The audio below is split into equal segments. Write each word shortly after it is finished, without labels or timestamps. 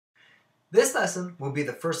This lesson will be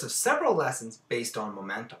the first of several lessons based on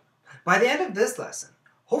momentum. By the end of this lesson,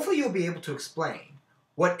 hopefully you'll be able to explain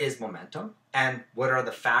what is momentum and what are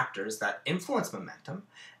the factors that influence momentum,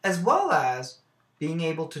 as well as being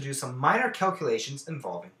able to do some minor calculations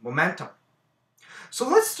involving momentum. So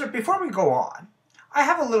let's start. Before we go on, I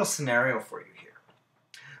have a little scenario for you here.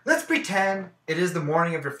 Let's pretend it is the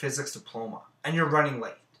morning of your physics diploma and you're running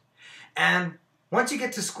late. And once you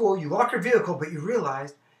get to school, you lock your vehicle, but you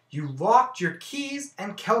realize you locked your keys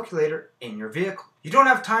and calculator in your vehicle. You don't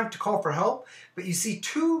have time to call for help, but you see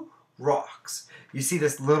two rocks. You see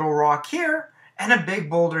this little rock here and a big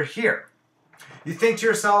boulder here. You think to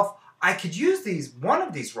yourself, I could use one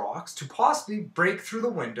of these rocks to possibly break through the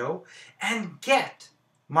window and get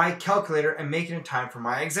my calculator and make it in time for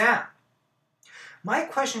my exam. My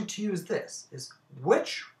question to you is this,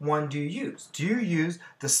 which one do you use? Do you use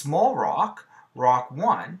the small rock, rock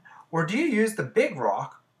 1, or do you use the big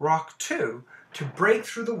rock, rock 2, to break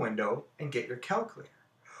through the window and get your calculator?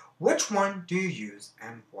 Which one do you use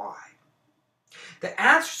and why? The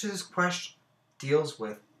answer to this question deals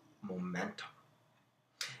with momentum.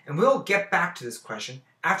 And we'll get back to this question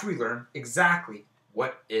after we learn exactly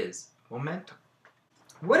what is momentum.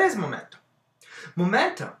 What is momentum?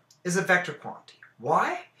 Momentum is a vector quantity.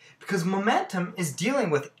 Why? Because momentum is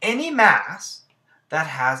dealing with any mass that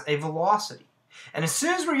has a velocity. And as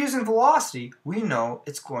soon as we're using velocity, we know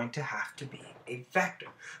it's going to have to be a vector.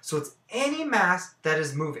 So it's any mass that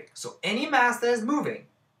is moving. So any mass that is moving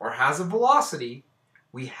or has a velocity,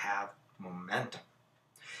 we have momentum.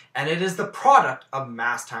 And it is the product of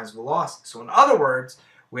mass times velocity. So in other words,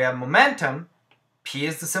 we have momentum, P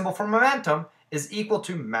is the symbol for momentum, is equal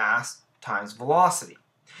to mass times velocity.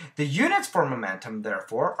 The units for momentum,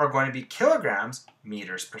 therefore, are going to be kilograms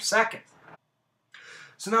meters per second.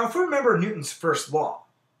 So now if we remember Newton's first law,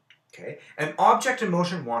 okay, an object in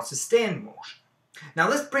motion wants to stay in motion. Now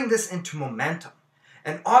let's bring this into momentum.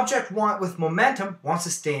 An object with momentum wants to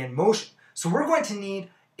stay in motion. So we're going to need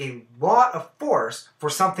a lot of force for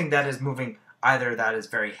something that is moving, either that is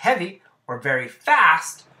very heavy or very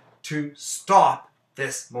fast, to stop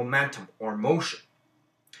this momentum or motion.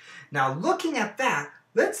 Now looking at that,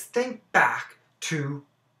 let's think back to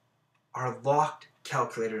our locked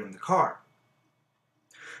calculator in the car.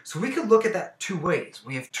 So we could look at that two ways.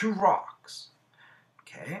 We have two rocks.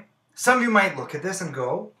 Okay. Some of you might look at this and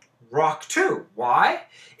go, rock 2. Why?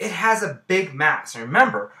 It has a big mass. And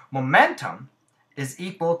remember, momentum is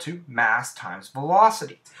equal to mass times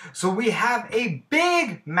velocity. So we have a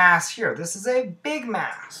big mass here. This is a big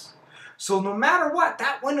mass. So no matter what,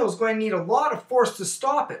 that window is going to need a lot of force to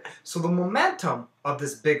stop it. So the momentum of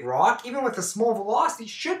this big rock, even with a small velocity,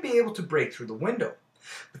 should be able to break through the window.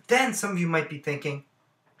 But then some of you might be thinking,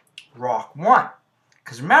 rock 1.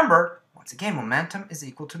 Because remember, once again, momentum is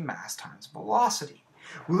equal to mass times velocity.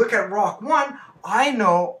 We look at rock 1, I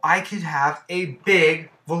know I could have a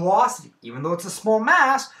big velocity. Even though it's a small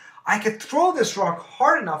mass, I could throw this rock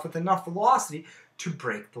hard enough with enough velocity to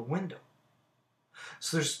break the window.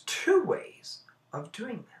 So there's two ways of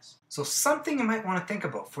doing this. So something you might want to think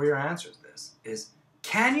about for your answer to this is,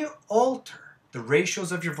 can you alter the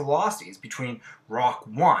ratios of your velocities between rock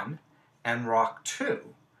 1 and rock 2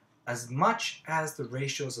 as much as the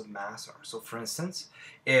ratios of mass are? So for instance,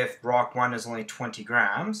 if rock 1 is only 20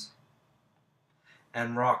 grams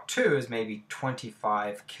and rock 2 is maybe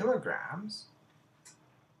 25 kilograms,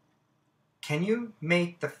 can you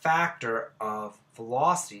make the factor of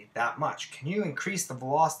velocity that much? Can you increase the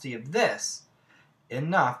velocity of this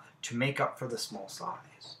enough to make up for the small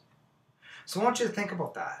size? So I want you to think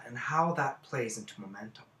about that and how that plays into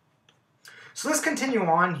momentum. So let's continue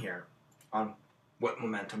on here on what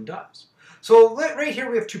momentum does. So right here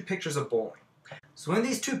we have two pictures of bowling. So in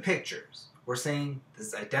these two pictures, we're saying this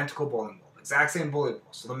is identical bowling ball, exact same bowling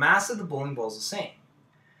ball. So the mass of the bowling ball is the same.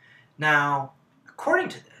 Now, according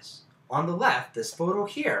to this, on the left, this photo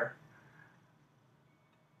here,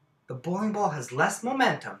 the bowling ball has less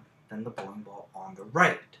momentum than the bowling ball on the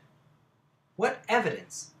right. What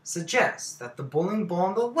evidence suggests that the bowling ball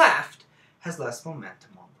on the left has less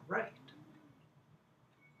momentum on the right?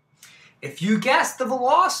 If you guessed the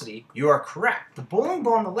velocity, you are correct. The bowling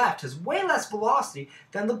ball on the left has way less velocity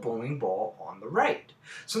than the bowling ball on the right.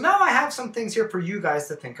 So now I have some things here for you guys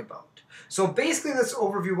to think about. So basically, let's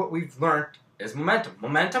overview what we've learned is momentum.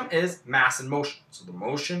 Momentum is mass in motion. So the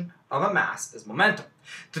motion of a mass is momentum.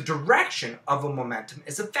 The direction of a momentum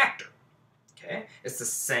is a vector. Okay? It's the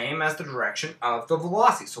same as the direction of the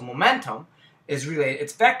velocity. So momentum is related,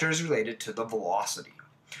 its vector is related to the velocity.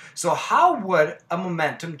 So how would a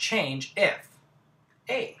momentum change if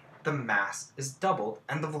A, the mass is doubled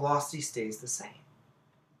and the velocity stays the same?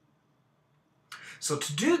 So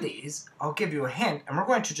to do these, I'll give you a hint, and we're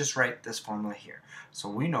going to just write this formula here. So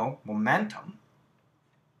we know momentum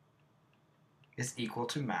is equal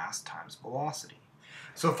to mass times velocity.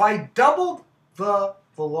 So if I double the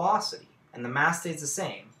velocity and the mass stays the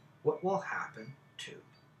same, what will happen to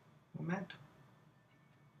momentum?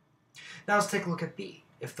 Now let's take a look at B.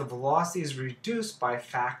 If the velocity is reduced by a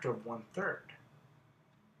factor of 1/3,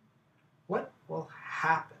 what will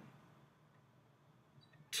happen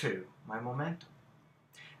to my momentum?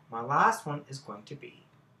 My last one is going to be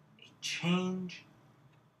a change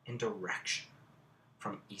in direction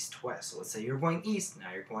from east to west. So let's say you're going east,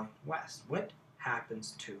 now you're going west. What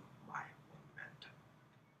happens to my momentum?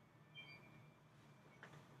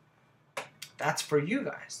 That's for you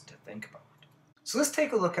guys to think about. So let's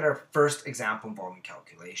take a look at our first example involving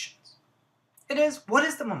calculations. It is, what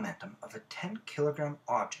is the momentum of a 10-kilogram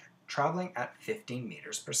object traveling at 15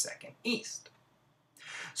 meters per second east?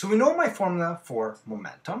 So we know my formula for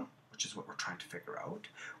momentum, which is what we're trying to figure out.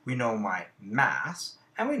 We know my mass,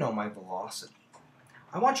 and we know my velocity.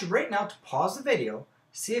 I want you right now to pause the video,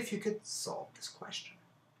 see if you could solve this question.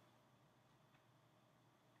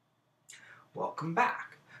 Welcome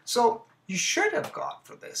back. So you should have got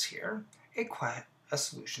for this here a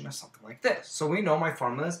solution of something like this. So we know my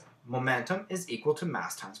formula is momentum is equal to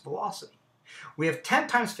mass times velocity. We have 10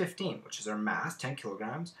 times 15, which is our mass, 10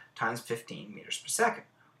 kilograms, times 15 meters per second,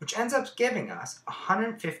 which ends up giving us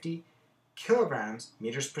 150 kilograms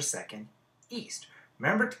meters per second east.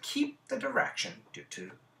 Remember to keep the direction due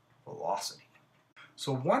to velocity.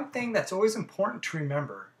 So one thing that's always important to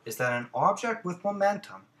remember is that an object with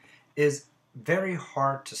momentum is very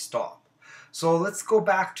hard to stop. So let's go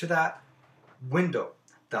back to that window.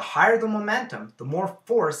 The higher the momentum, the more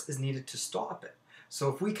force is needed to stop it. So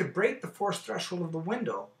if we could break the force threshold of the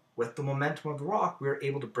window with the momentum of the rock, we are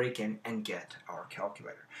able to break in and get our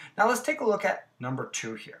calculator. Now let's take a look at number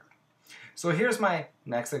 2 here. So here's my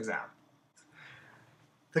next example.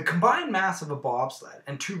 The combined mass of a bobsled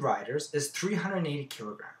and 2 riders is 380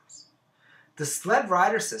 kilograms. The sled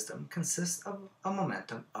rider system consists of a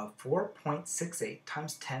momentum of 4.68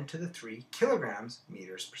 times 10 to the 3 kilograms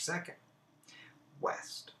meters per second.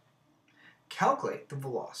 West. Calculate the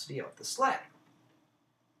velocity of the sled.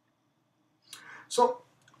 So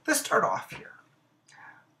let's start off here.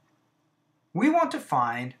 We want to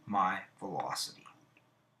find my velocity.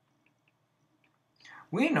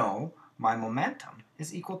 We know my momentum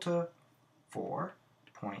is equal to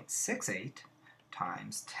 4.68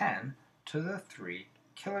 times 10 to the 3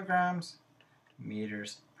 kilograms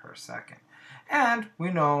meters per second. And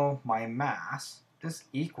we know my mass is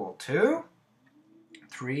equal to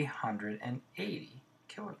 380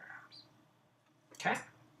 kilograms. Okay?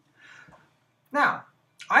 Now,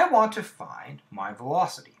 I want to find my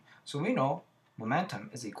velocity. So we know momentum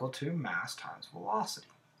is equal to mass times velocity.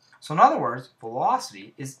 So in other words,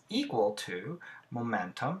 velocity is equal to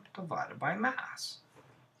momentum divided by mass.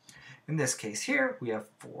 In this case here, we have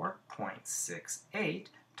 4.68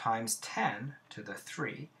 times 10 to the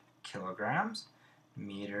 3 kilograms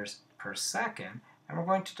meters per second, and we're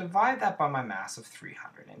going to divide that by my mass of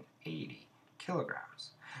 380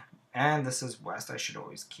 kilograms. And this is west, I should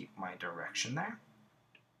always keep my direction there.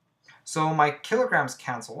 So my kilograms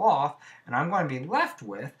cancel off, and I'm going to be left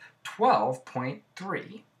with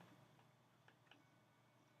 12.3.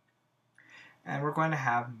 And we're going to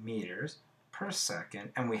have meters per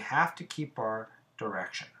second, and we have to keep our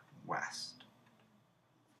direction west.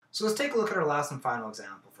 So let's take a look at our last and final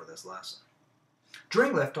example for this lesson.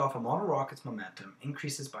 During liftoff, a model rocket's momentum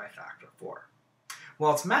increases by a factor of 4,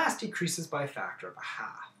 while its mass decreases by a factor of a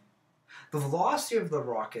half. The velocity of the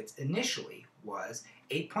rockets initially was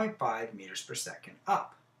 8.5 meters per second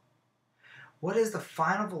up. What is the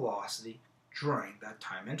final velocity during that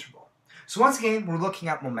time interval? So once again, we're looking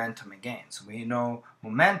at momentum again. So we know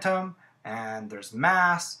momentum, and there's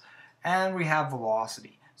mass, and we have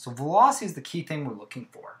velocity. So velocity is the key thing we're looking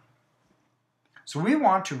for. So we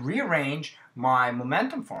want to rearrange my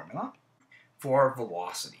momentum formula for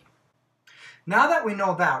velocity. Now that we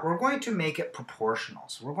know that, we're going to make it proportional.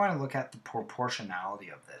 So we're going to look at the proportionality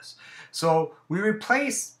of this. So we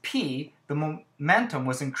replace P, the momentum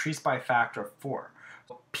was increased by a factor of 4.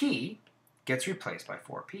 So P gets replaced by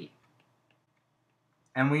 4P.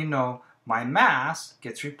 And we know my mass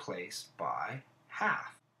gets replaced by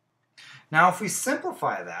half. Now if we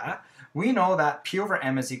simplify that, we know that P over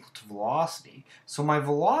M is equal to velocity. So my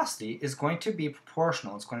velocity is going to be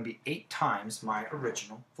proportional. It's going to be 8 times my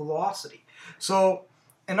original velocity. So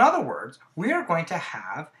in other words, we are going to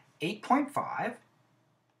have 8.5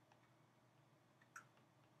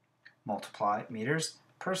 multiplied meters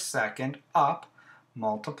per second up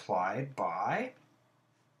multiplied by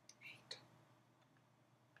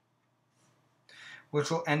which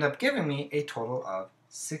will end up giving me a total of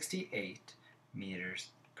 68 meters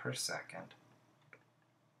per second